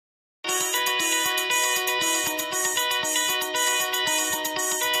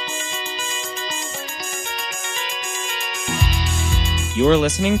You are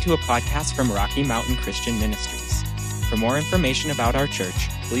listening to a podcast from Rocky Mountain Christian Ministries. For more information about our church,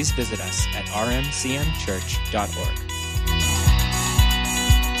 please visit us at rmcmchurch.org.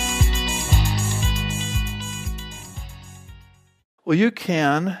 Well, you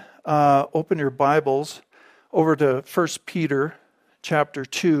can open your Bibles over to 1 Peter chapter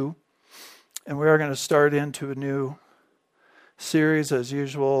 2, and we are going to start into a new series as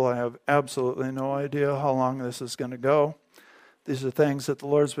usual. I have absolutely no idea how long this is going to go. These are things that the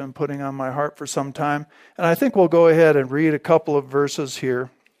Lord's been putting on my heart for some time. And I think we'll go ahead and read a couple of verses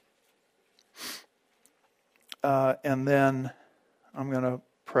here. And then I'm going to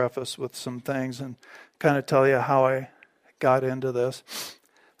preface with some things and kind of tell you how I got into this.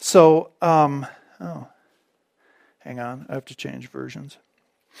 So, hang on, I have to change versions.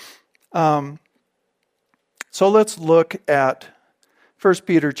 So let's look at 1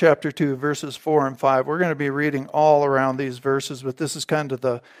 Peter chapter 2, verses 4 and 5. We're going to be reading all around these verses, but this is kind of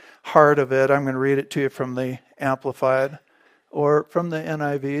the heart of it. I'm going to read it to you from the Amplified or from the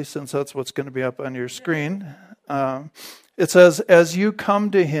NIV, since that's what's going to be up on your screen. It says, "As you come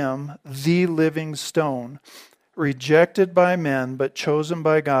to him, the living stone, rejected by men, but chosen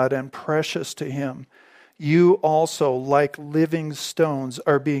by God and precious to him, you also, like living stones,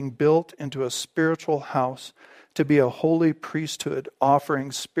 are being built into a spiritual house, to be a holy priesthood,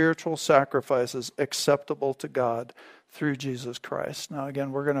 offering spiritual sacrifices acceptable to God through Jesus Christ." Now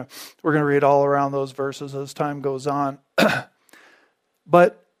again, we're gonna read all around those verses as time goes on.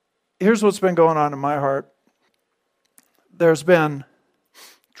 But here's what's been going on in my heart. There's been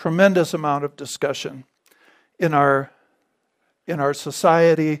tremendous amount of discussion in our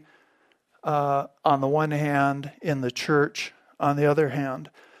society, on the one hand, in the church, on the other hand,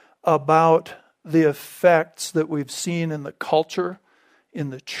 about the effects that we've seen in the culture,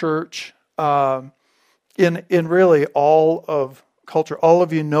 in the church, in really all of culture. All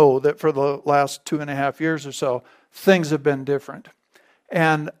of you know that for the last 2.5 years or so, things have been different.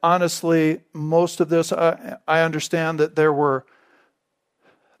 And honestly, most of this, I understand that there were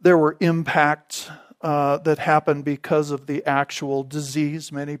impacts that happened because of the actual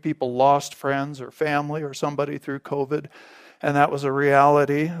disease. Many people lost friends or family or somebody through COVID. And that was a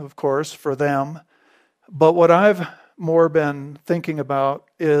reality, of course, for them. But what I've more been thinking about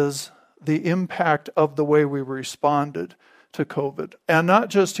is the impact of the way we responded to COVID. And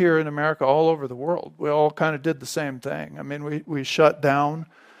not just here in America, all over the world. We all kind of did the same thing. I mean, we shut down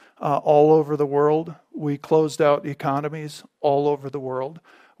all over the world. We closed out economies all over the world.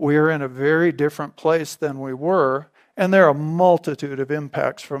 We are in a very different place than we were. And there are a multitude of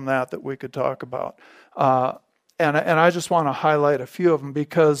impacts from that we could talk about. And I just want to highlight a few of them,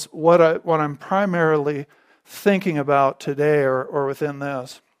 because what I'm primarily thinking about today or within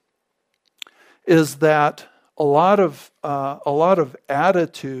this is that a lot of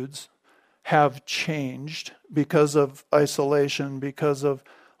attitudes have changed because of isolation, because of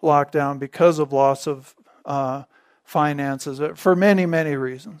lockdown, because of loss of finances, for many, many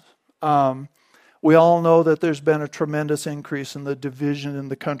reasons. We all know that there's been a tremendous increase in the division in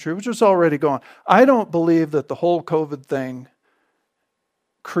the country, which is already going. I don't believe that the whole COVID thing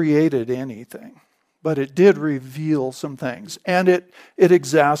created anything, but it did reveal some things, and it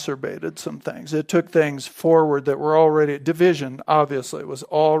exacerbated some things. It took things forward that were already, division obviously was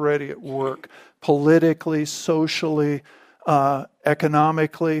already at work, politically, socially,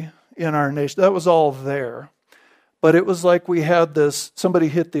 economically in our nation. That was all there. But it was like we had somebody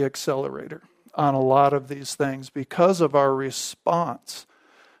hit the accelerator on a lot of these things because of our response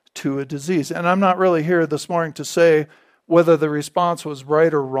to a disease. And I'm not really here this morning to say whether the response was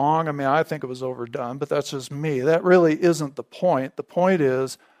right or wrong. I mean, I think it was overdone, but that's just me. That really isn't the point. The point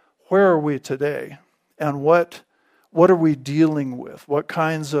is, where are we today? And what are we dealing with? What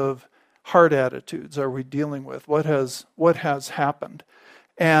kinds of heart attitudes are we dealing with? What has happened?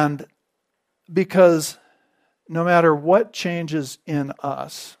 And because no matter what changes in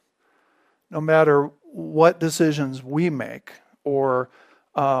us, no matter what decisions we make, or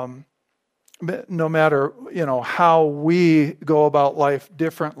no matter how we go about life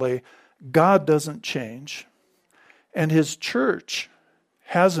differently, God doesn't change, and His church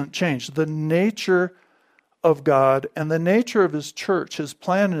hasn't changed. The nature of God and the nature of His church, His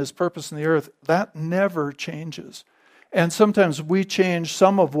plan and His purpose in the earth, that never changes. And sometimes we change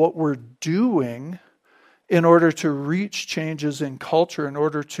some of what we're doing in order to reach changes in culture, in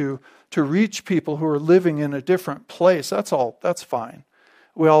order to reach people who are living in a different place. That's all. That's fine.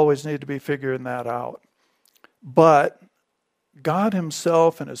 We always need to be figuring that out. But God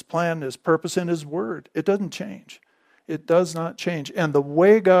Himself and His plan, His purpose, and His word, it doesn't change. It does not change. And the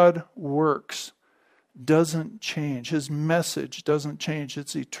way God works doesn't change. His message doesn't change.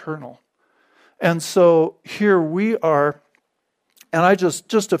 It's eternal. And so here we are, and I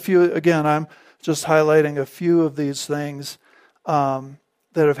just a few, again, I'm just highlighting a few of these things that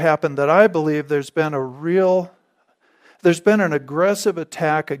have happened that I believe there's been an aggressive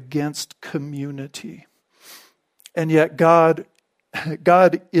attack against community. And yet God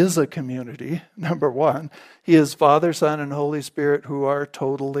is a community, number one. He is Father, Son, and Holy Spirit who are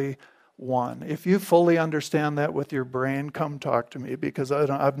totally one. If you fully understand that with your brain, come talk to me, because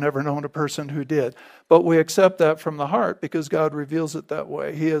I've never known a person who did. But we accept that from the heart because God reveals it that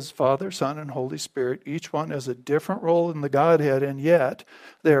way. He is Father, Son, and Holy Spirit. Each one has a different role in the Godhead, and yet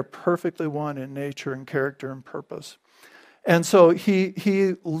they are perfectly one in nature and character and purpose. And so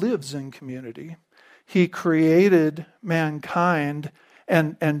he lives in community. He created mankind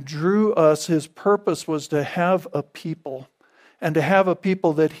and drew us. His purpose was to have a people, and to have a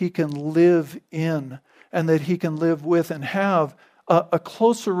people that he can live in and that he can live with and have a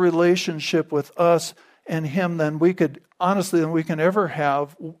closer relationship with us and him than we can ever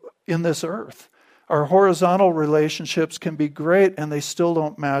have in this earth. Our horizontal relationships can be great, and they still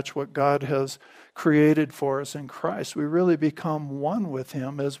don't match what God has created for us in Christ. We really become one with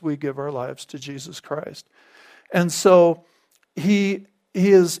him as we give our lives to Jesus Christ. And so he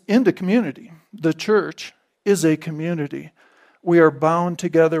is into community. The church is a community. We are bound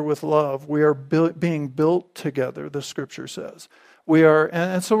together with love. We are being built together, the scripture says. We are,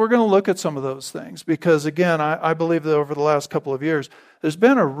 and so we're going to look at some of those things because, again, I believe that over the last couple of years, there's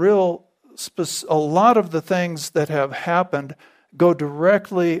been a lot of the things that have happened go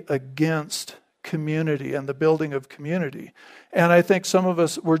directly against community and the building of community. And I think some of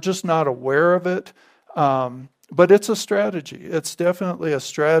us, we're just not aware of it, but it's a strategy. It's definitely a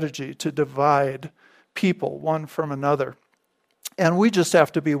strategy to divide people one from another. And we just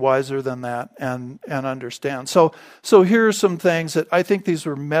have to be wiser than that and understand. So here are some things that I think these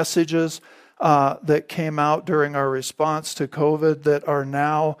were messages that came out during our response to COVID that are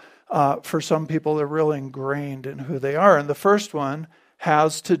now, for some people, they're really ingrained in who they are. And the first one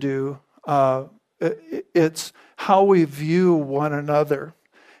has to do, it's how we view one another.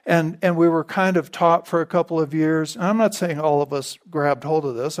 And we were kind of taught for a couple of years, and I'm not saying all of us grabbed hold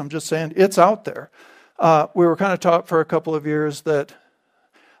of this, I'm just saying it's out there. We were kind of taught for a couple of years that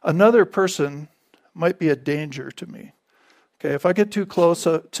another person might be a danger to me. Okay, if I get too close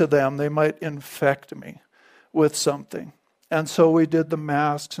to them, they might infect me with something. And so we did the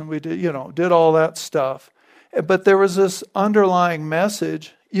masks and we did all that stuff. But there was this underlying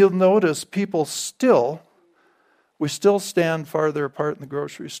message. You'll notice we still stand farther apart in the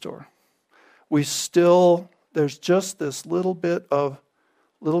grocery store. There's just this little bit of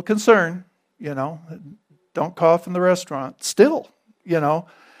little concern. Don't cough in the restaurant. Still,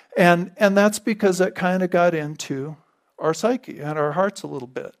 and that's because that kind of got into our psyche and our hearts a little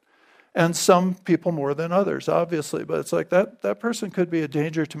bit. And some people more than others, obviously, but it's like that person could be a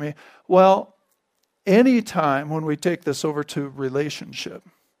danger to me. Well, anytime when we take this over to relationship,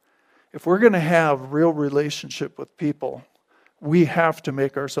 if we're going to have real relationship with people, we have to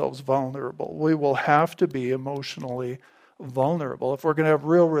make ourselves vulnerable. We will have to be emotionally vulnerable if we're going to have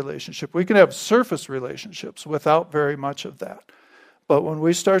real relationship. We can have surface relationships without very much of that. But when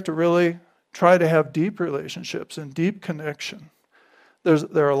we start to really try to have deep relationships and deep connection,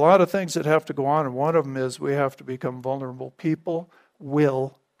 there are a lot of things that have to go on, and one of them is we have to become vulnerable. People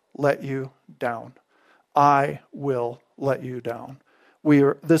will let you down. I will let you down.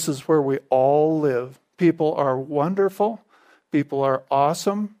 This is where we all live. People are wonderful. People are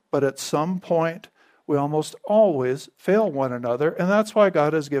awesome. But at some point, we almost always fail one another, and that's why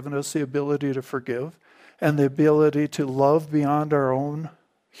God has given us the ability to forgive and the ability to love beyond our own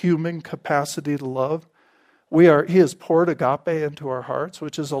human capacity to love. He has poured agape into our hearts,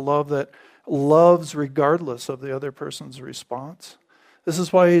 which is a love that loves regardless of the other person's response. This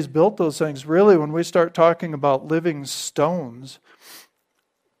is why he's built those things. Really, when we start talking about living stones,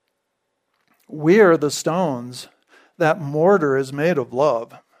 we are the stones. That mortar is made of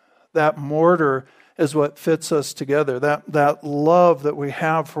love. That mortar is what fits us together. That love that we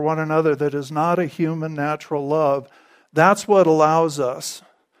have for one another that is not a human natural love, that's what allows us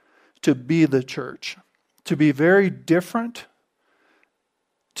to be the church, to be very different,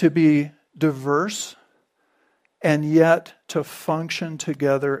 to be diverse, and yet to function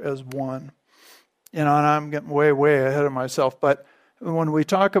together as one. And I'm getting way ahead of myself, but when we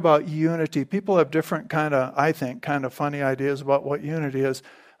talk about unity, people have different kind of funny ideas about what unity is.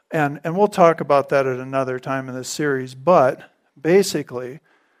 And we'll talk about that at another time in this series. But basically,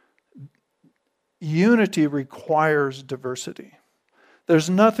 unity requires diversity. There's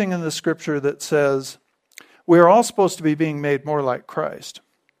nothing in the scripture that says we're all supposed to be being made more like Christ.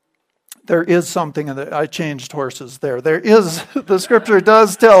 There is something in that. I changed horses there. There is, the scripture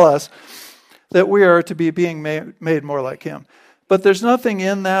does tell us that we are to be being made more like him. But there's nothing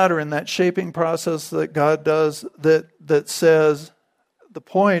in that or in that shaping process that God does that says the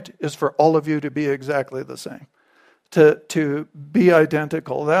point is for all of you to be exactly the same, to be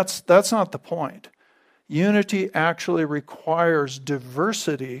identical. That's not the point. Unity actually requires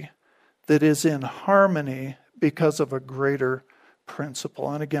diversity that is in harmony because of a greater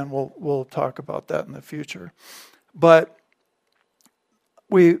principle. And again, we'll talk about that in the future. But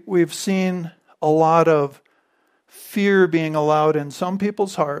we've seen a lot of fear being allowed in some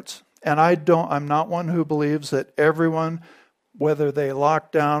people's hearts, and I'm not one who believes that everyone, whether they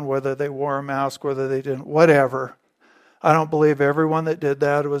locked down, whether they wore a mask, whether they didn't, whatever, I don't believe everyone that did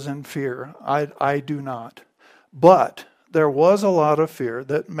that was in fear. I do not. But there was a lot of fear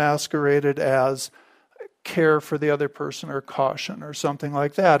that masqueraded as care for the other person or caution or something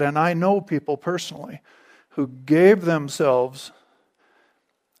like that. And I know people personally who gave themselves,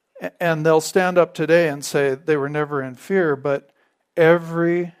 and they'll stand up today and say they were never in fear, but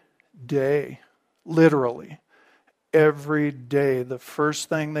every day, literally, every day, the first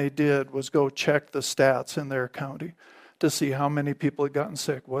thing they did was go check the stats in their county to see how many people had gotten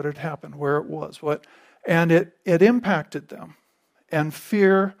sick, what had happened, where it was, and it impacted them. And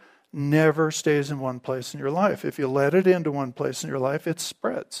fear never stays in one place in your life. If you let it into one place in your life, it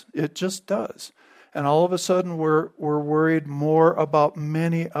spreads. It just does. And all of a sudden, we're worried more about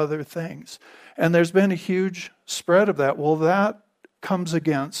many other things. And there's been a huge spread of that. Well, that comes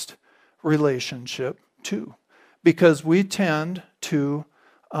against relationship too, because we tend to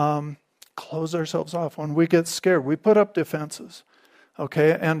close ourselves off. When we get scared, we put up defenses.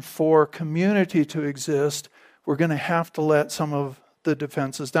 Okay, and for community to exist, we're going to have to let some of the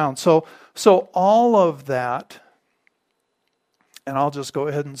defenses down. So all of that, and I'll just go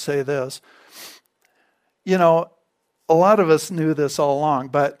ahead and say this. You know, a lot of us knew this all along,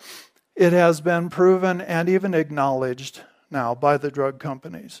 but it has been proven and even acknowledged now by the drug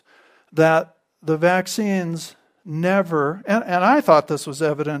companies that the vaccines never, and I thought this was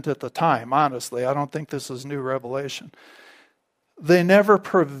evident at the time, honestly. I don't think this is new revelation. They never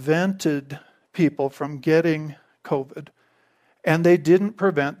prevented people from getting COVID, and they didn't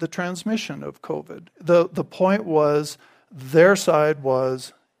prevent the transmission of COVID. The point was, their side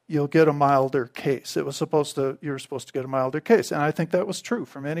was, you'll get a milder case. You were supposed to get a milder case. And I think that was true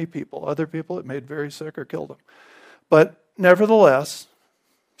for many people. Other people, it made very sick or killed them. But nevertheless,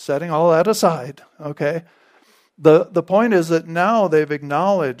 setting all that aside, okay, the point is that now they've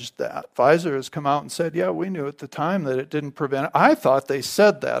acknowledged that. Pfizer has come out and said, yeah, we knew at the time that it didn't prevent it. I thought they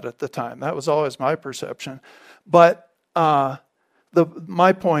said that at the time. That was always my perception. But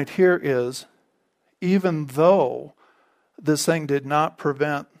my point here is, even though this thing did not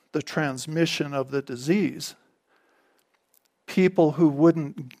prevent the transmission of the disease, people who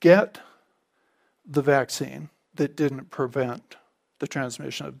wouldn't get the vaccine that didn't prevent the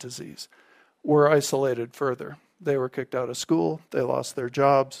transmission of disease were isolated further. They were kicked out of school, they lost their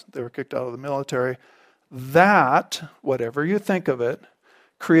jobs, they were kicked out of the military. That, whatever you think of it,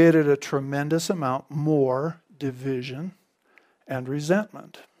 created a tremendous amount more division and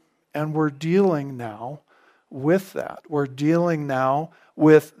resentment. And we're dealing now with that. We're dealing now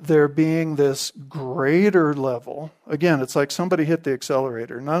with there being this greater level. Again, it's like somebody hit the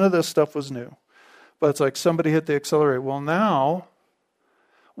accelerator. None of this stuff was new. But it's like somebody hit the accelerator. Well, now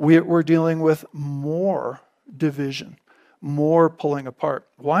we're dealing with more division, more pulling apart.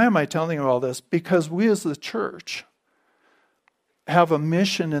 Why am I telling you all this? Because we as the church have a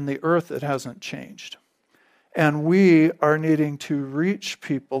mission in the earth that hasn't changed. And we are needing to reach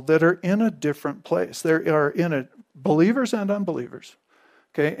people that are in a different place. They are in believers and unbelievers,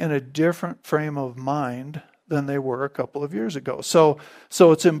 okay, in a different frame of mind than they were a couple of years ago. So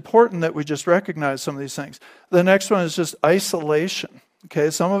it's important that we just recognize some of these things. The next one is just isolation.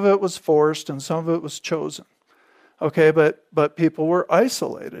 Okay, some of it was forced and some of it was chosen. Okay, but people were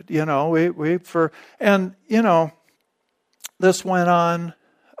isolated. You know, this went on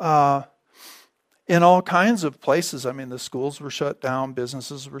in all kinds of places. I mean, the schools were shut down,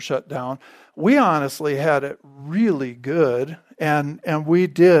 businesses were shut down. We honestly had it really good, and we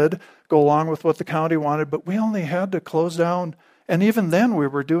did go along with what the county wanted, but we only had to close down. And even then, we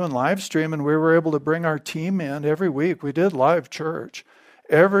were doing live stream, and we were able to bring our team in every week. We did live church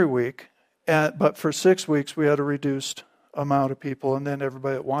every week, but for 6 weeks, we had a reduced amount of people, and then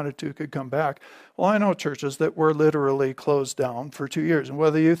everybody that wanted to could come back. Well, I know churches that were literally closed down for 2 years, and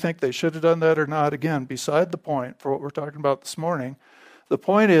whether you think they should have done that or not, again, beside the point for what we're talking about this morning, The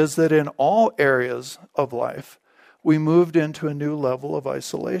point is that in all areas of life, we moved into a new level of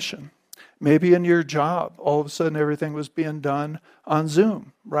isolation. Maybe in your job, all of a sudden everything was being done on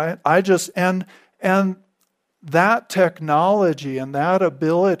Zoom, right? And that technology and that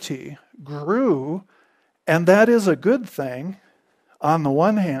ability grew, and that is a good thing on the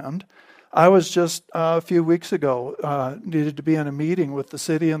one hand. I was just a few weeks ago, needed to be in a meeting with the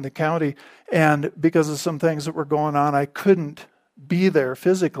city and the county, and because of some things that were going on, I couldn't be there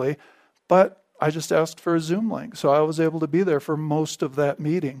physically, but I just asked for a Zoom link. So I was able to be there for most of that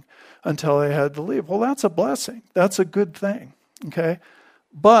meeting until I had to leave. Well, that's a blessing. That's a good thing, okay?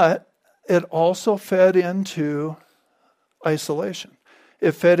 But it also fed into isolation.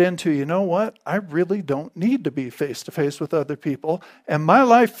 It fed into, you know what? I really don't need to be face-to-face with other people, and my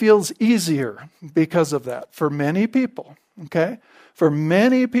life feels easier because of that. For many people, okay? For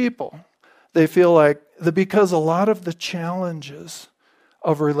many people, they feel like, because a lot of the challenges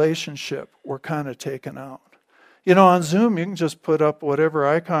of relationship were kind of taken out. You know, on Zoom, you can just put up whatever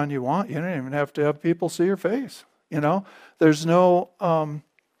icon you want. You don't even have to have people see your face. You know, there's no,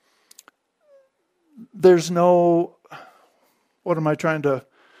 what am I trying to,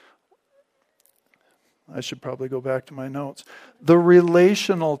 I should probably go back to my notes. The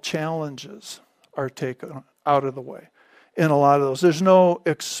relational challenges are taken out of the way in a lot of those. There's no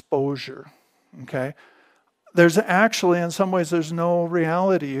exposure, okay? There's actually, in some ways, there's no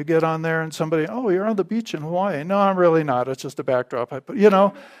reality. You get on there and somebody, oh, you're on the beach in Hawaii. No, I'm really not. It's just a backdrop. You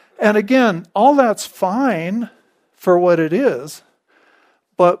know, and again, all that's fine for what it is,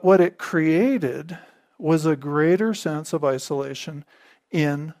 but what it created was a greater sense of isolation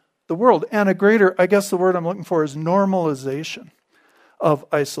in the world. And a greater, I guess the word I'm looking for is normalization of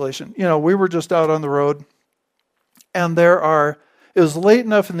isolation. You know, we were just out on the road, and it was late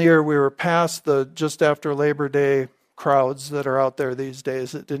enough in the year we were past the just after Labor Day crowds that are out there these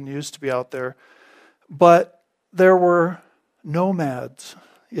days that didn't used to be out there. But there were nomads,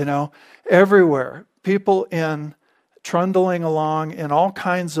 you know, everywhere. People trundling along in all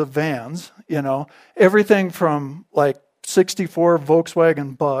kinds of vans, you know, everything from like 64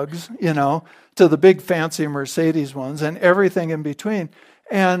 Volkswagen Bugs, you know, to the big fancy Mercedes ones and everything in between.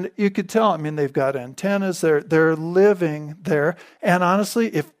 And you could tell, I mean, they've got antennas, they're living there. And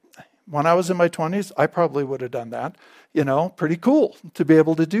honestly, when I was in my 20s, I probably would have done that. You know, pretty cool to be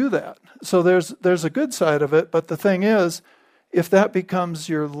able to do that. So there's a good side of it, but the thing is, if that becomes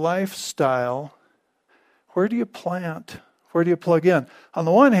your lifestyle, where do you plant? Where do you plug in? On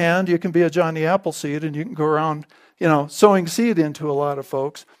the one hand, you can be a Johnny Appleseed and you can go around, you know, sowing seed into a lot of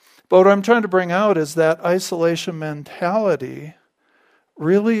folks. But what I'm trying to bring out is that isolation mentality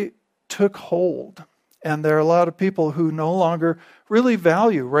really took hold. And there are a lot of people who no longer really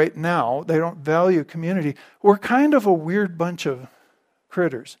value right now. They don't value community. We're kind of a weird bunch of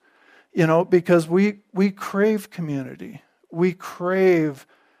critters, you know, because we crave community. We crave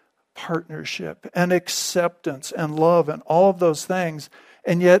partnership and acceptance and love and all of those things.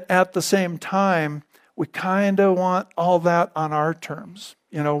 And yet at the same time, we kind of want all that on our terms,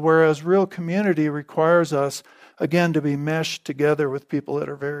 you know, whereas real community requires us, again, to be meshed together with people that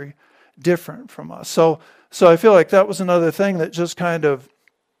are very different from us. So I feel like that was another thing that just kind of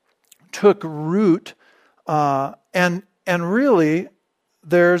took root. And really,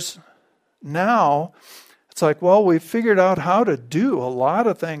 there's now, it's like, well, we've figured out how to do a lot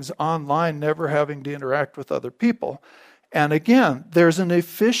of things online, never having to interact with other people. And again, there's an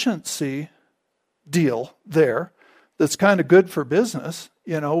efficiency deal there that's kind of good for business.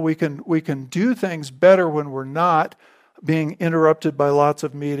 You know, we can do things better when we're not being interrupted by lots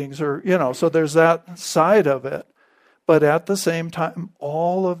of meetings or, you know, so there's that side of it. But at the same time,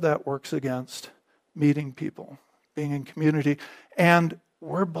 all of that works against meeting people, being in community. And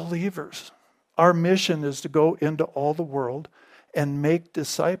we're believers. Our mission is to go into all the world and make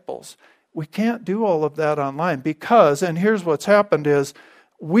disciples. We can't do all of that online because, and here's what's happened is,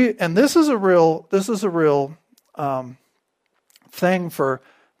 this is a real thing for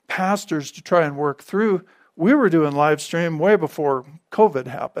pastors to try and work through. We were doing live stream way before COVID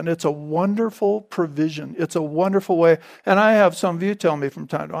happened. It's a wonderful provision. It's a wonderful way. And I have some of you tell me from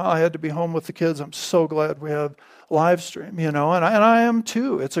time to time, I had to be home with the kids. I'm so glad we have live stream, you know, and I am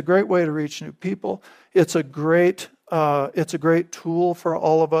too. It's a great way to reach new people. It's a great tool for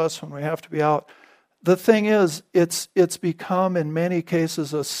all of us when we have to be out. The thing is, it's become in many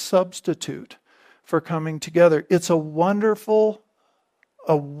cases a substitute for coming together. It's a wonderful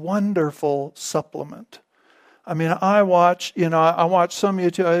supplement. I mean, I watch some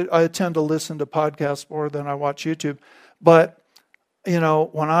YouTube. I tend to listen to podcasts more than I watch YouTube. But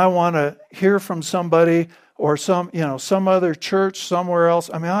when I want to hear from somebody or some other church somewhere else,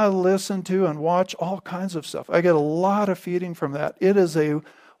 I listen to and watch all kinds of stuff. I get a lot of feeding from that. It is a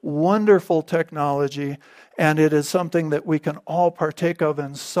wonderful technology, and it is something that we can all partake of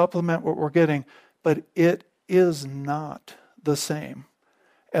and supplement what we're getting, but it is not the same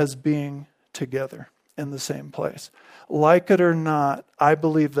as being together in the same place. Like it or not, I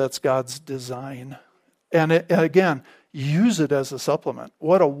believe that's God's design. And again, use it as a supplement.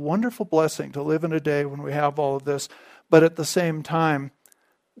 What a wonderful blessing to live in a day when we have all of this. But at the same time,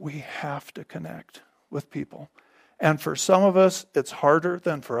 we have to connect with people. And for some of us, it's harder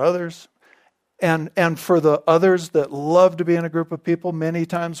than for others. And for the others that love to be in a group of people, many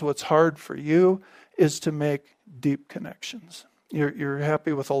times what's hard for you is to make deep connections. You're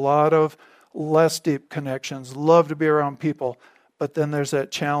happy with a lot of less deep connections, love to be around people, but then there's that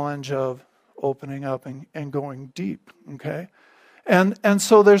challenge of opening up and going deep, okay? And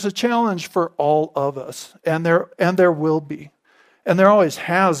so there's a challenge for all of us, and there will be. And there always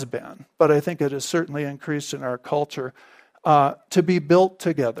has been, but I think it has certainly increased in our culture, to be built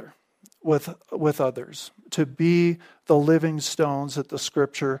together with others, to be the living stones that the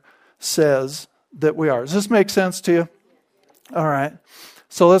Scripture says that we are. Does this make sense to you? All right.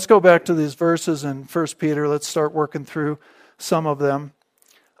 So let's go back to these verses in 1 Peter. Let's start working through some of them.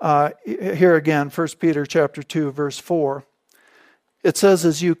 Here again, 1 Peter chapter 2, verse 4. It says,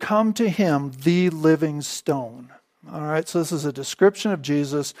 as you come to him, the living stone. All right, so this is a description of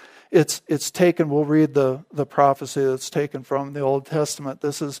Jesus. It's taken, we'll read the prophecy that's taken from the Old Testament.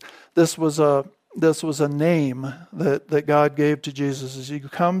 This was a name that God gave to Jesus. As you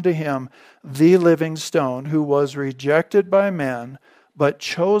come to him, the living stone, who was rejected by men, but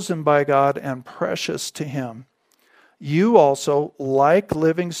chosen by God and precious to him. You also, like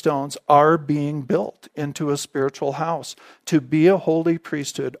living stones, are being built into a spiritual house to be a holy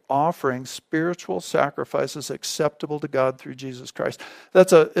priesthood, offering spiritual sacrifices acceptable to God through Jesus Christ.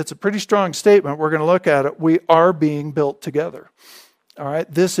 It's a pretty strong statement. We're going to look at it. We are being built together. All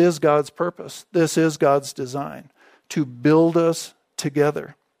right, this is God's purpose. This is God's design, to build us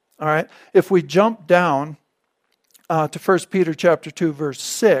together. All right, if we jump down to 1 Peter chapter 2, verse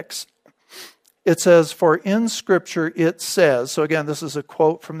 6, it says, for in Scripture it says, so again, this is a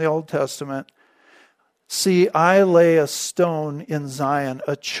quote from the Old Testament, see, I lay a stone in Zion,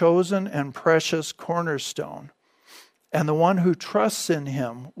 a chosen and precious cornerstone, and the one who trusts in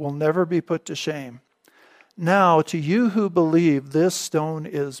him will never be put to shame. Now, to you who believe, this stone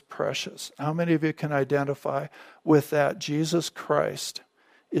is precious. How many of you can identify with that? Jesus Christ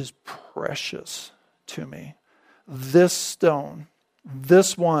is precious to me. This stone,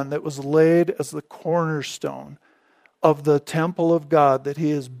 this one that was laid as the cornerstone of the temple of God that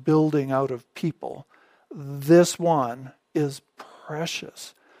he is building out of people, this one is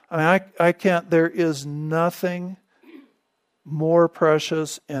precious. I can't, there is nothing more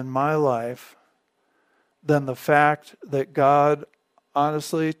precious in my life than the fact that God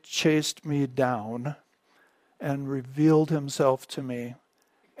honestly chased me down and revealed himself to me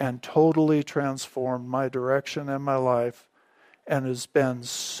and totally transformed my direction and my life, and has been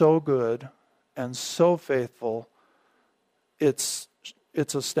so good and so faithful. It's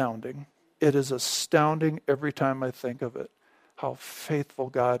astounding. It is astounding every time I think of it, how faithful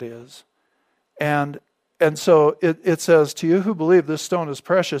God is. And so it says, to you who believe, this stone is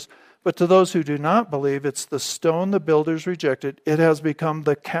precious, but to those who do not believe, it's the stone the builders rejected. It has become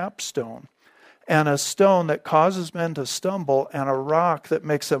the capstone, and a stone that causes men to stumble, and a rock that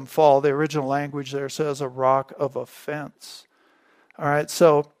makes them fall. The original language there says a rock of offense. All right,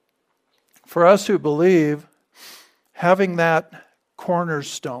 so for us who believe, having that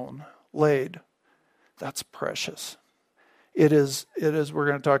cornerstone laid, that's precious. It is, we're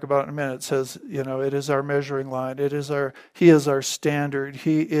going to talk about it in a minute. It says, it is our measuring line. He is our standard.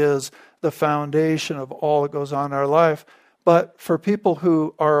 He is the foundation of all that goes on in our life. But for people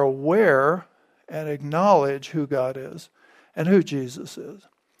who are aware and acknowledge who God is and who Jesus is,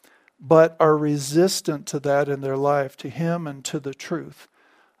 but are resistant to that in their life, to him and to the truth,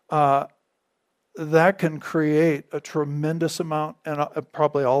 that can create a tremendous amount, and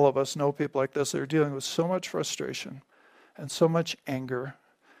probably all of us know people like this that are dealing with so much frustration and so much anger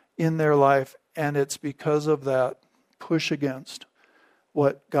in their life, and it's because of that push against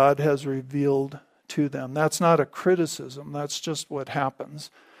what God has revealed to them. That's not a criticism, that's just what happens.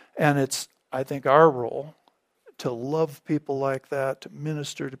 And it's, I think, our role to love people like that, to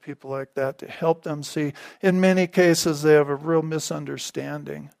minister to people like that, to help them see. In many cases, they have a real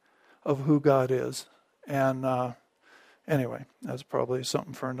misunderstanding of who God is. And anyway, that's probably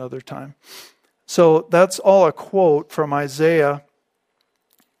something for another time. So that's all a quote from Isaiah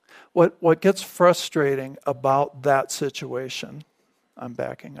What gets frustrating about that situation, I'm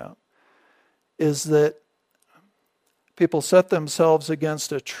backing up, is that people set themselves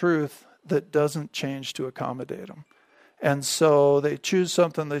against a truth that doesn't change to accommodate them. And so they choose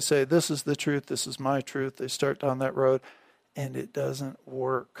something, they say, this is the truth, this is my truth. They start down that road, and it doesn't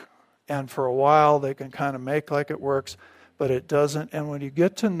work. And for a while, they can kind of make like it works, but it doesn't. And when you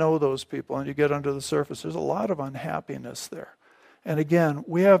get to know those people and you get under the surface, there's a lot of unhappiness there. And again,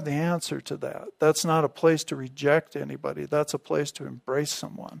 we have the answer to that. That's not a place to reject anybody. That's a place to embrace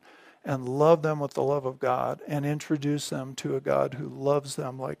someone and love them with the love of God and introduce them to a God who loves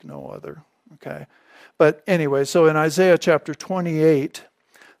them like no other. Okay? But anyway, so in Isaiah chapter 28,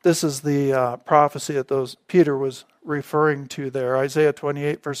 this is the prophecy that Peter was referring to there. Isaiah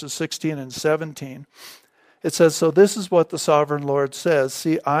 28 verses 16 and 17. It says, so this is what the sovereign Lord says.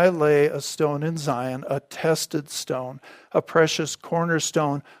 See, I lay a stone in Zion, a tested stone, a precious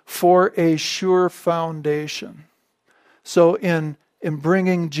cornerstone for a sure foundation. So in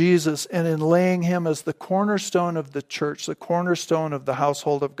bringing Jesus and in laying him as the cornerstone of the church, the cornerstone of the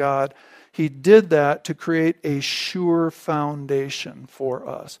household of God, he did that to create a sure foundation for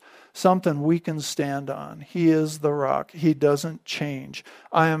us, something we can stand on. He is the rock. He doesn't change.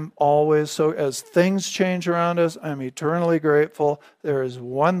 I am always, so as things change around us, I'm eternally grateful. There is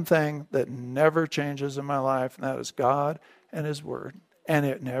one thing that never changes in my life, and that is God and his word, and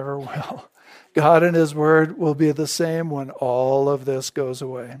it never will. God and his word will be the same when all of this goes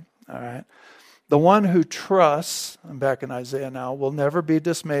away. All right. The one who trusts, I'm back in Isaiah now, will never be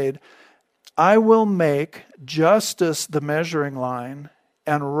dismayed. I will make justice the measuring line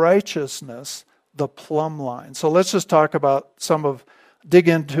and righteousness the plumb line. So let's just talk about dig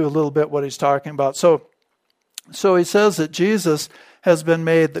into a little bit what he's talking about. So he says that Jesus has been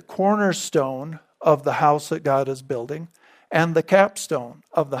made the cornerstone of the house that God is building and the capstone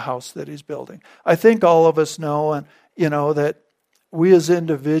of the house that he's building. I think all of us know, and that we as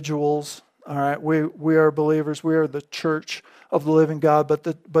individuals, all right, we are believers. We are the church of the living God, but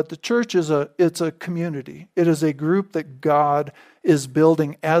the church it's a community. It is a group that God is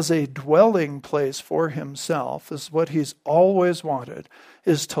building as a dwelling place for himself. This is what he's always wanted,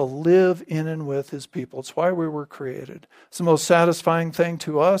 is to live in and with his people. It's why we were created. It's the most satisfying thing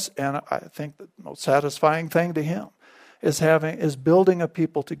to us, and I think the most satisfying thing to him is building a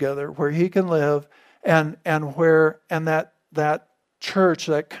people together where he can live and that church,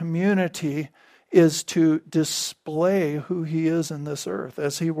 that community, is to display who he is in this earth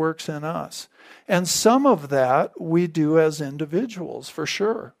as he works in us. And some of that we do as individuals, for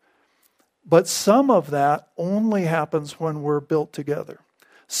sure. But some of that only happens when we're built together.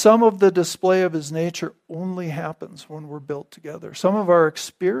 Some of the display of his nature only happens when we're built together. Some of our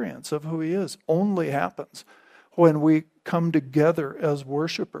experience of who he is only happens when we come together as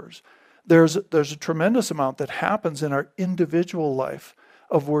worshipers. There's a tremendous amount that happens in our individual life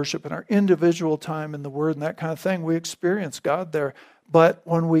of worship and our individual time in the Word and that kind of thing. We experience God there. But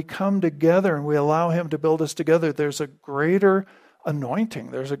when we come together and we allow him to build us together, there's a greater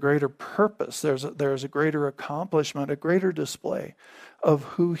anointing. There's a greater purpose. There's a greater accomplishment, a greater display of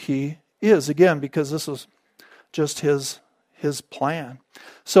who he is. Again, because this is just his plan.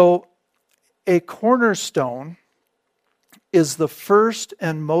 So a cornerstone is the first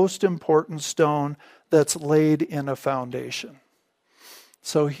and most important stone that's laid in a foundation.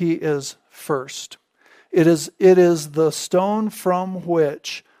 So he is first. It is the stone from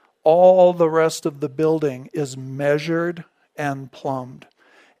which all the rest of the building is measured and plumbed.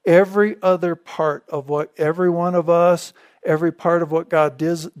 Every other part of what every one of us, every part of what God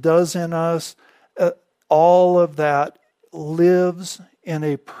does in us, all of that lives in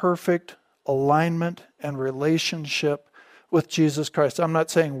a perfect alignment and relationship with Jesus Christ. I'm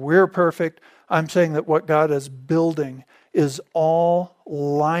not saying we're perfect. I'm saying that what God is building is all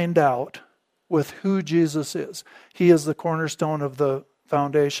lined out with who Jesus is. He is the cornerstone of the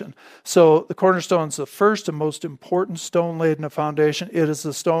foundation. So the cornerstone is the first and most important stone laid in a foundation. It is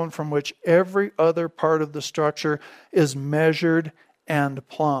the stone from which every other part of the structure is measured and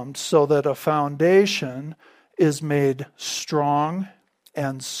plumbed, so that a foundation is made strong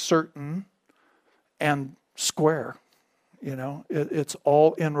and certain and square. It's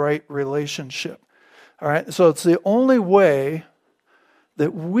all in right relationship. All right, so it's the only way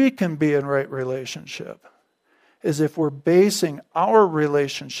that we can be in right relationship is if we're basing our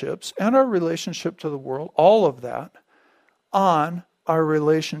relationships and our relationship to the world, all of that, on our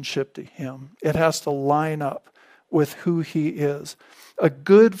relationship to him. It has to line up with who he is. A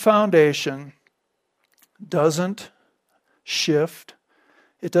good foundation doesn't shift.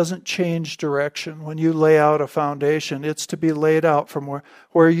 It doesn't change direction. When you lay out a foundation, it's to be laid out from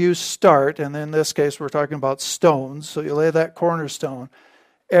where you start, and in this case we're talking about stones, so you lay that cornerstone.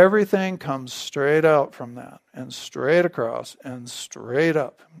 Everything comes straight out from that, and straight across, and straight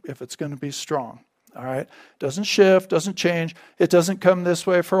up, if it's going to be strong. All right? Doesn't shift, doesn't change. It doesn't come this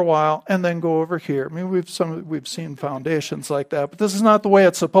way for a while and then go over here. I mean, we've seen foundations like that, but this is not the way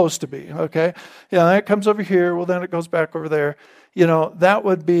it's supposed to be, okay? Yeah, then it comes over here, well, then it goes back over there. You know, that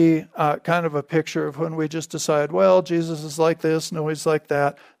would be kind of a picture of when we just decide, well, Jesus is like this, no, he's like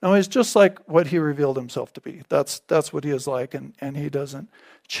that. No, he's just like what he revealed himself to be. That's what he is like, and he doesn't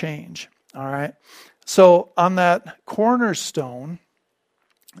change, all right? So on that cornerstone,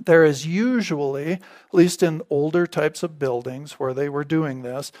 there is usually, at least in older types of buildings where they were doing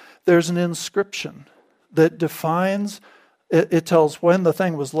this, there's an inscription that defines, it tells when the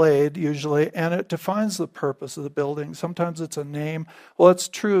thing was laid usually, and it defines the purpose of the building. Sometimes it's a name. Well, it's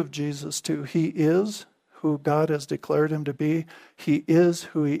true of Jesus too. He is who God has declared him to be. He is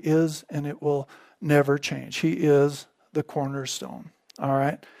who he is, and it will never change. He is the cornerstone. All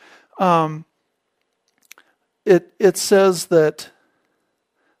right? It says that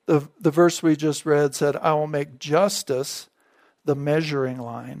the verse we just read said, I will make justice the measuring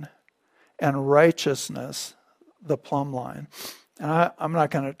line and righteousness the plumb line. And I'm not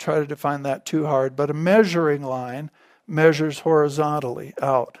going to try to define that too hard, but a measuring line measures horizontally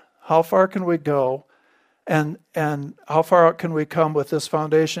out. How far can we go, and how far out can we come with this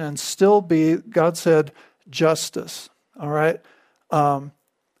foundation and still be, God said, justice, all right?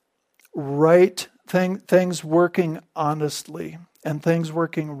 Right, things working honestly, and things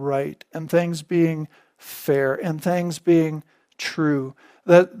working right, and things being fair, and things being true.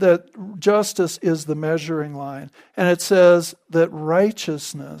 That justice is the measuring line. And it says that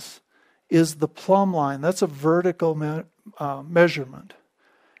righteousness is the plumb line. That's a vertical measurement.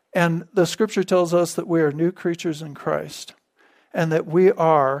 And the scripture tells us that we are new creatures in Christ, and that we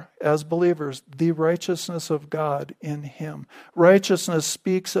are, as believers, the righteousness of God in him. Righteousness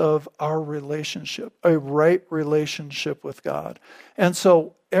speaks of our relationship, a right relationship with God. And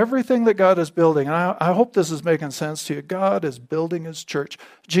so everything that God is building, and I hope this is making sense to you, God is building his church.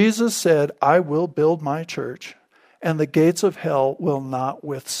 Jesus said, I will build my church, and the gates of hell will not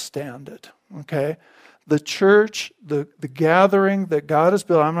withstand it. Okay? The church, the gathering that God has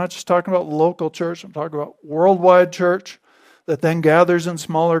built, I'm not just talking about local church, I'm talking about worldwide church, that then gathers in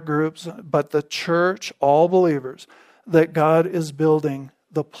smaller groups, but the church, all believers, that God is building,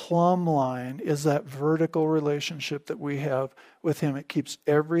 the plumb line is that vertical relationship that we have with him. It keeps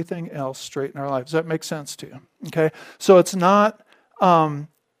everything else straight in our lives. Does that make sense to you? Okay? So it's not, there's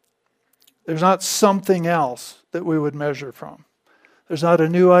not something else that we would measure from. There's not a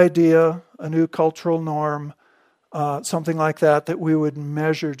new idea, a new cultural norm, something like that we would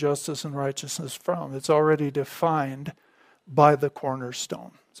measure justice and righteousness from. It's already defined by the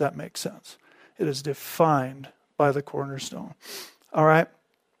cornerstone. Does that make sense? It is defined by the cornerstone. All right?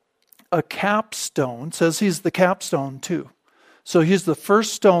 A capstone says he's the capstone too. So he's the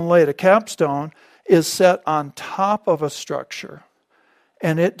first stone laid. A capstone is set on top of a structure,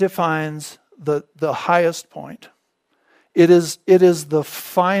 and it defines the highest point. It is the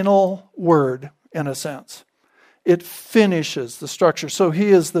final word, in a sense. It finishes the structure. So he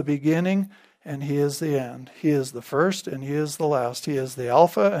is the beginning, and he is the end. He is the first, and he is the last. He is the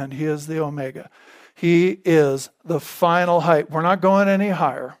Alpha, and he is the Omega. He is the final height. We're not going any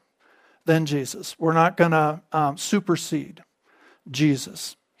higher than Jesus. We're not going to supersede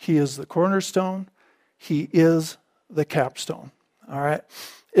Jesus. He is the cornerstone. He is the capstone. All right?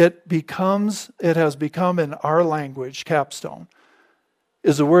 It has become in our language, capstone,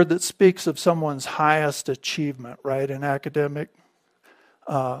 is a word that speaks of someone's highest achievement, right? In academic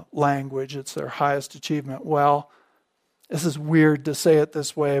language, it's their highest achievement. Well, this is weird to say it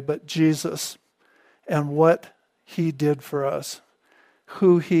this way, but Jesus and what he did for us,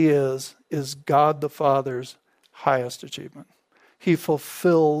 who he is God the Father's highest achievement. He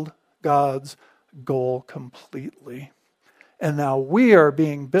fulfilled God's goal completely. And now we are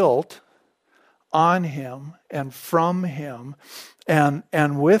being built on him and from him and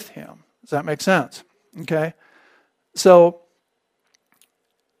with him. Does that make sense? Okay? So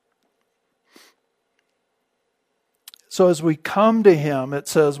as we come to him, it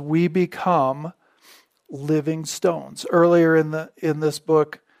says we become living stones. Earlier in this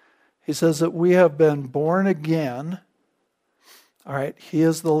book, he says that we have been born again. All right, he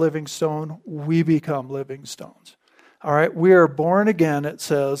is the living stone. We become living stones. All right, we are born again, it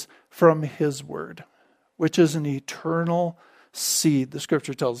says, from his word, which is an eternal seed, the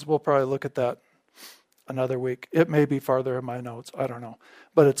scripture tells us. We'll probably look at that another week. It may be farther in my notes. I don't know.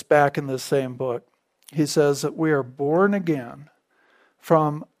 But it's back in this same book. He says that we are born again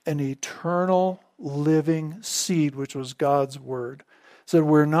from an eternal living seed, which was God's word. So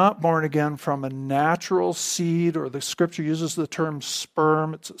we're not born again from a natural seed, or the scripture uses the term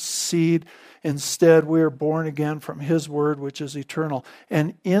sperm. It's a seed. Instead, we are born again from his word, which is eternal.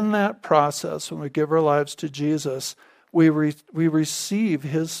 And in that process, when we give our lives to Jesus, we receive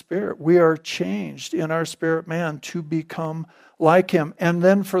his spirit. We are changed in our spirit man to become like him. And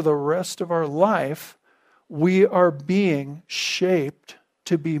then for the rest of our life, we are being shaped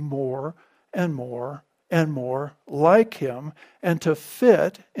to be more and more and more like him, and to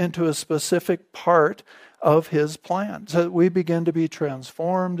fit into a specific part of his plan. So we begin to be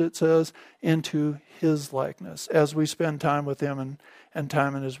transformed, it says, into his likeness as we spend time with him and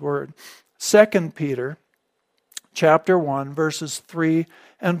time in his word. 2 Peter chapter 1, verses 3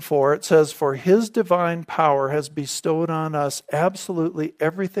 and 4, it says, "For his divine power has bestowed on us absolutely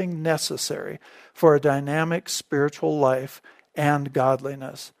everything necessary for a dynamic spiritual life and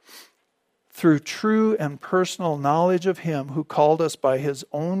godliness, through true and personal knowledge of him who called us by his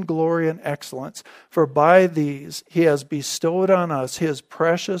own glory and excellence. For by these he has bestowed on us his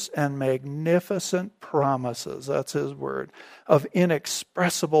precious and magnificent promises," that's his word, "of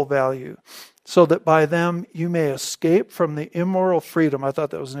inexpressible value, so that by them you may escape from the immoral freedom." I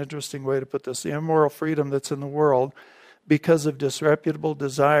thought that was an interesting way to put this. The immoral freedom that's in the world because of disreputable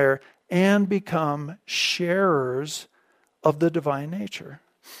desire, and become sharers of the divine nature.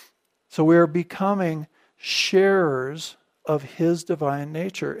 So we are becoming sharers of his divine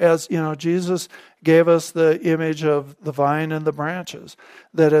nature. As you know, Jesus gave us the image of the vine and the branches,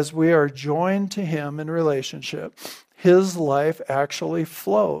 that as we are joined to him in relationship, his life actually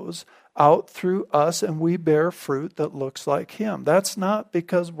flows out through us, and we bear fruit that looks like him. That's not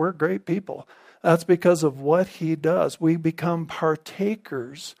because we're great people. That's because of what he does. We become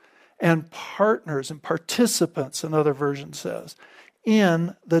partakers and partners and participants, another version says,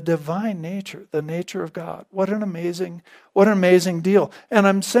 in the divine nature, the nature of God. What an amazing deal. And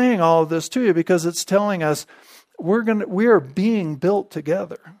I'm saying all of this to you because it's telling us we are being built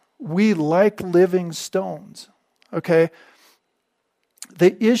together. We like living stones. Okay?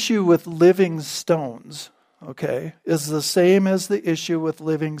 The issue with living stones, okay, is the same as the issue with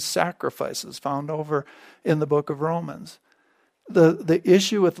living sacrifices found over in the book of Romans. The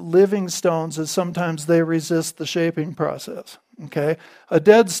issue with living stones is sometimes they resist the shaping process. Okay? A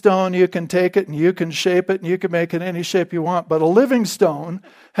dead stone, you can take it and you can shape it and you can make it any shape you want. But a living stone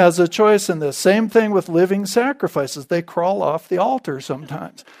has a choice in this. Same thing with living sacrifices. They crawl off the altar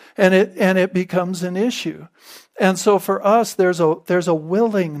sometimes. And it becomes an issue. And so for us, there's a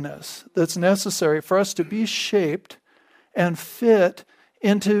willingness that's necessary for us to be shaped and fit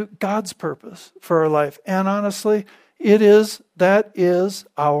into God's purpose for our life. And honestly, that is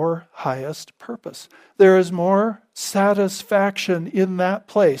our highest purpose. There is more satisfaction in that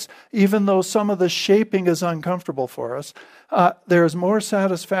place. Even though some of the shaping is uncomfortable for us, there is more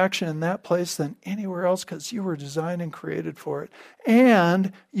satisfaction in that place than anywhere else because you were designed and created for it.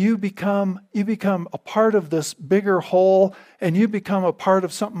 And you become a part of this bigger whole, and you become a part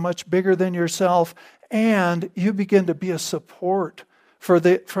of something much bigger than yourself, and you begin to be a support for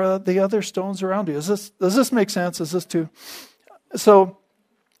the other stones around you. Does this make sense? Is this too? So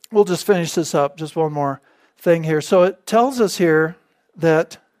we'll just finish this up. Just one more thing here. So it tells us here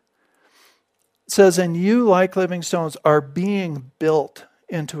that it says, "And you, like living stones, are being built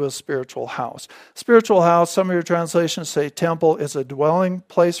into a spiritual house." Spiritual house, some of your translations say temple, is a dwelling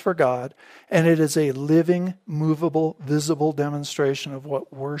place for God, and it is a living, movable, visible demonstration of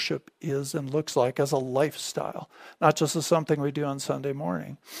what worship is and looks like as a lifestyle, not just as something we do on Sunday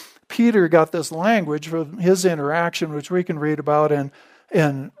morning. Peter got this language from his interaction, which we can read about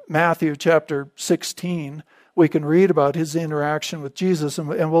in Matthew chapter 16. We can read about his interaction with Jesus,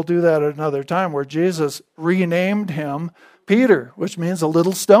 and we'll do that at another time, where Jesus renamed him Peter, which means a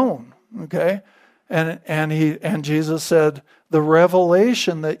little stone. Okay, and Jesus said, "The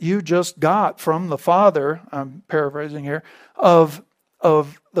revelation that you just got from the Father," I'm paraphrasing here, of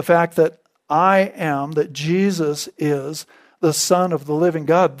the fact that that Jesus is the Son of the living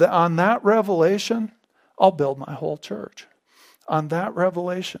God. On that revelation, I'll build my whole church. On that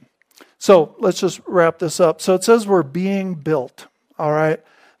revelation. So let's just wrap this up. So it says we're being built. All right.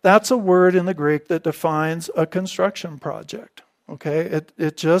 That's a word in the Greek that defines a construction project. Okay.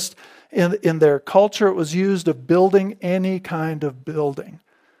 It just, in their culture, it was used of building any kind of building.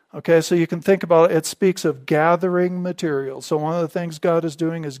 Okay. So you can think about it. It speaks of gathering materials. So one of the things God is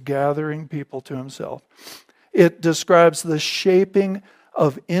doing is gathering people to himself. It describes the shaping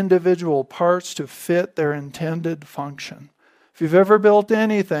of individual parts to fit their intended function. If you've ever built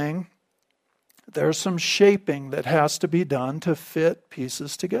anything, there's some shaping that has to be done to fit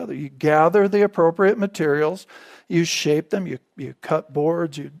pieces together. You gather the appropriate materials, you shape them, you cut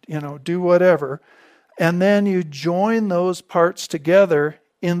boards, you do whatever, and then you join those parts together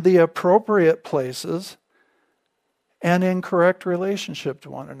in the appropriate places and in correct relationship to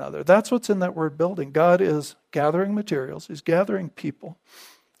one another. That's what's in that word building. God is gathering materials. He's gathering people.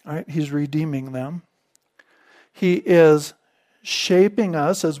 All right? He's redeeming them. He is shaping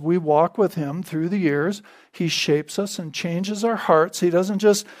us as we walk with Him through the years. He shapes us and changes our hearts. He doesn't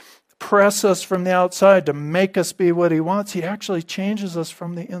just press us from the outside to make us be what He wants. He actually changes us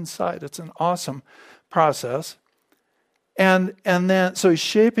from the inside. It's an awesome process. And then, so He's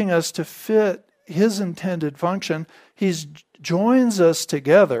shaping us to fit His intended function. He joins us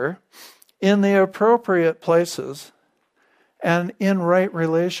together in the appropriate places and in right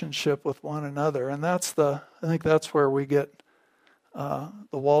relationship with one another. And I think that's where we get the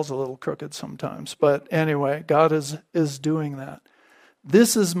wall's a little crooked sometimes. But anyway, God is doing that.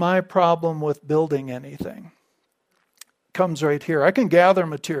 This is my problem with building anything. It comes right here. I can gather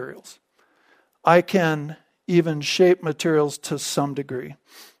materials. I can even shape materials to some degree.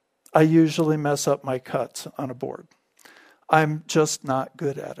 I usually mess up my cuts on a board. I'm just not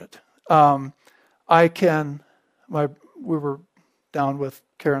good at it. We were down with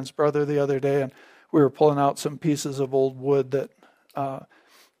Karen's brother the other day, and we were pulling out some pieces of old wood that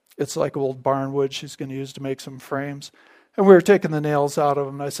it's like old barn wood she's going to use to make some frames. And we were taking the nails out of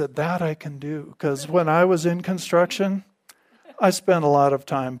them, and I said, that I can do. Because when I was in construction, I spent a lot of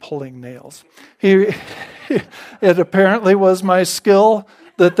time pulling nails. It apparently was my skill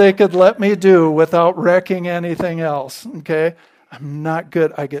that they could let me do without wrecking anything else. Okay? I'm not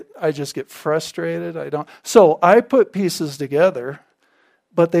good. I just get frustrated. So I put pieces together,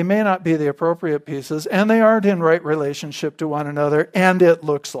 but they may not be the appropriate pieces, and they aren't in right relationship to one another, and it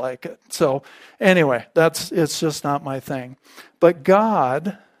looks like it. So anyway, it's just not my thing. But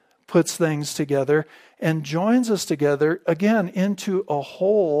God puts things together and joins us together, again, into a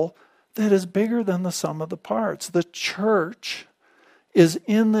whole that is bigger than the sum of the parts. The church is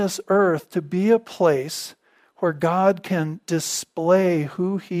in this earth to be a place where God can display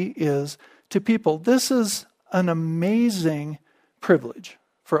who He is to people. This is an amazing privilege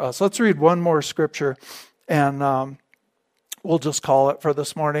for us. Let's read one more scripture, and we'll just call it for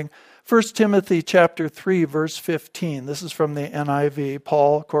this morning. 1 Timothy chapter 3, verse 15. This is from the NIV.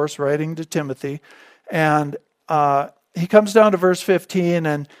 Paul, of course, writing to Timothy. And he comes down to verse 15,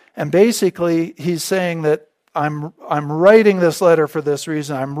 and basically he's saying that I'm writing this letter for this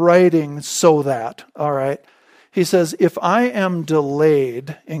reason. I'm writing so that, all right? He says, if I am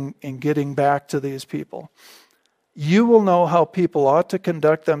delayed in getting back to these people, you will know how people ought to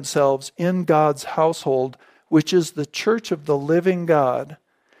conduct themselves in God's household, which is the church of the living God.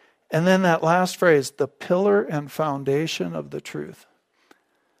 And then that last phrase, the pillar and foundation of the truth.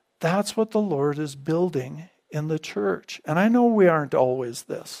 That's what the Lord is building in the church. And I know we aren't always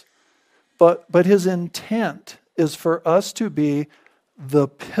this, but His intent is for us to be the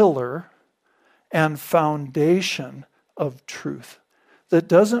pillar and foundation of truth that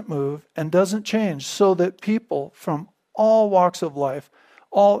doesn't move and doesn't change, so that people from all walks of life,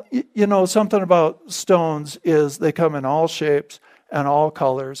 something about stones is they come in all shapes and all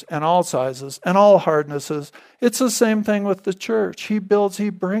colors and all sizes and all hardnesses. It's the same thing with the church. He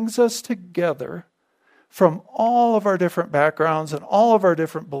brings us together from all of our different backgrounds and all of our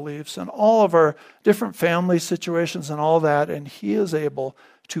different beliefs and all of our different family situations and all that, and He is able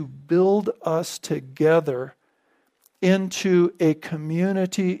to build us together into a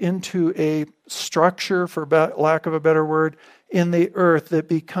community, into a structure, for lack of a better word, in the earth that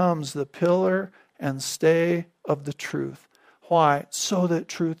becomes the pillar and stay of the truth. Why? So that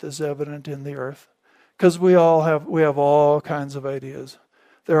truth is evident in the earth. Because we have all kinds of ideas.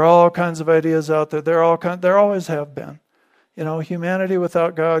 There are all kinds of ideas out there. There always have been. Humanity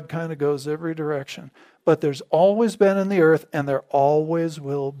without God kind of goes every direction. But there's always been in the earth, and there always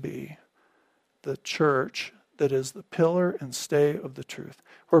will be, the church that is the pillar and stay of the truth,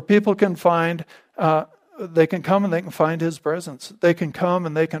 where people can find, they can come and they can find His presence. They can come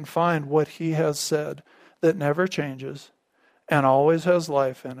and they can find what He has said that never changes and always has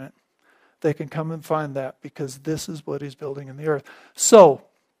life in it. They can come and find that, because this is what He's building in the earth. So,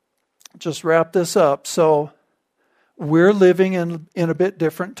 just wrap this up. So, we're living in a bit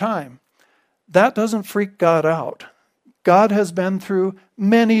different time. That doesn't freak God out. God has been through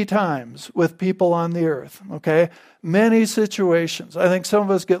many times with people on the earth, okay? Many situations. I think some of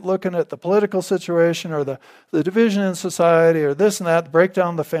us get looking at the political situation or the division in society or this and that, the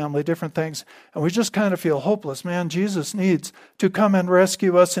breakdown of the family, different things, and we just kind of feel hopeless. Man, Jesus needs to come and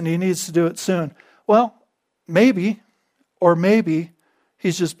rescue us, and he needs to do it soon. Well, maybe, or maybe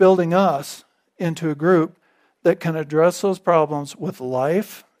he's just building us into a group that can address those problems with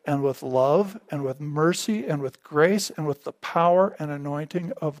life and with love and with mercy and with grace and with the power and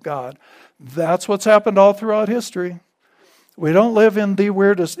anointing of God. That's what's happened all throughout history. We don't live in the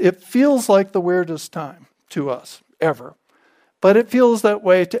weirdest, it feels like the weirdest time to us, ever. But it feels that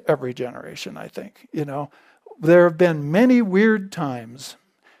way to every generation, I think. You know, there have been many weird times,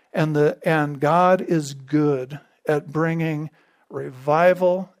 and God is good at bringing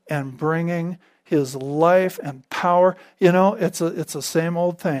revival and bringing his life and power. You know, it's the same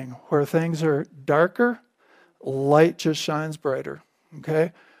old thing. Where things are darker, light just shines brighter.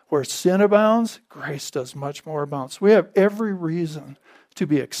 Okay? Where sin abounds, grace does much more abound. So we have every reason to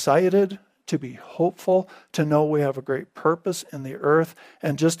be excited, to be hopeful, to know we have a great purpose in the earth,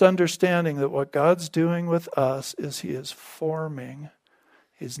 and just understanding that what God's doing with us is he is forming.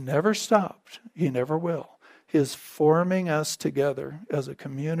 He's never stopped. He never will. He is forming us together as a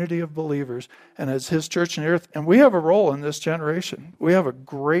community of believers and as his church on the earth. And we have a role in this generation. We have a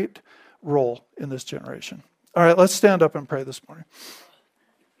great role in this generation. All right, let's stand up and pray this morning.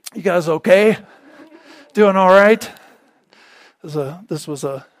 You guys okay? Doing all right? This was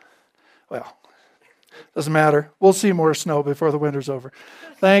a, well, doesn't matter. We'll see more snow before the winter's over.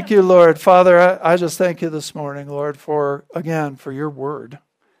 Thank you, Lord. Father, I just thank you this morning, Lord, for your word.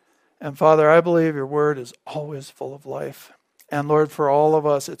 And Father, I believe your word is always full of life. And Lord, for all of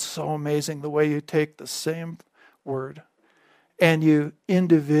us, it's so amazing the way you take the same word and you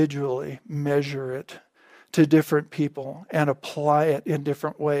individually measure it to different people and apply it in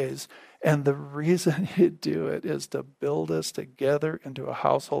different ways. And the reason you do it is to build us together into a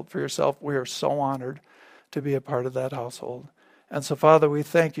household for yourself. We are so honored to be a part of that household. And so, Father, we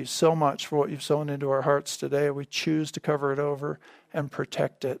thank you so much for what you've sown into our hearts today. We choose to cover it over and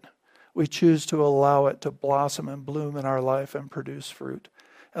protect it. We choose to allow it to blossom and bloom in our life and produce fruit.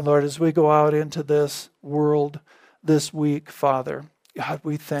 And Lord, as we go out into this world this week, Father, God,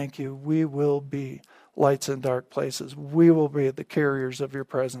 we thank you. We will be lights in dark places. We will be the carriers of your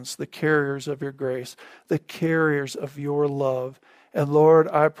presence, the carriers of your grace, the carriers of your love. And Lord,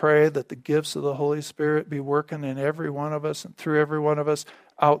 I pray that the gifts of the Holy Spirit be working in every one of us and through every one of us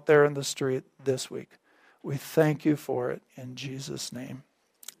out there in the street this week. We thank you for it in Jesus' name.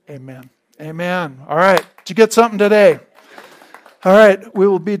 Amen. Amen. All right. Did you get something today? All right. We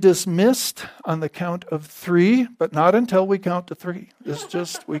will be dismissed on the count of 3, but not until we count to 3. It's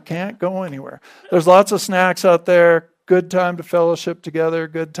just, we can't go anywhere. There's lots of snacks out there. Good time to fellowship together.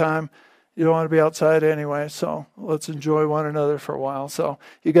 Good time. You don't want to be outside anyway, so let's enjoy one another for a while. So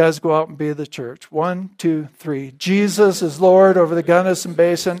you guys go out and be the church. 1, 2, 3. Jesus is Lord over the Gunnison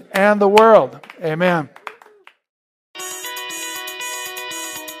Basin and the world. Amen.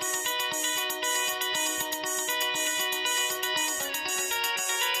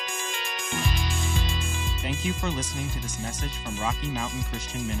 Thank you for listening to this message from Rocky Mountain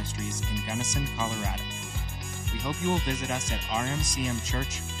Christian Ministries in Gunnison, Colorado. We hope you will visit us at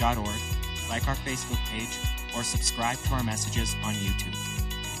rmcmchurch.org, like our Facebook page, or subscribe to our messages on YouTube.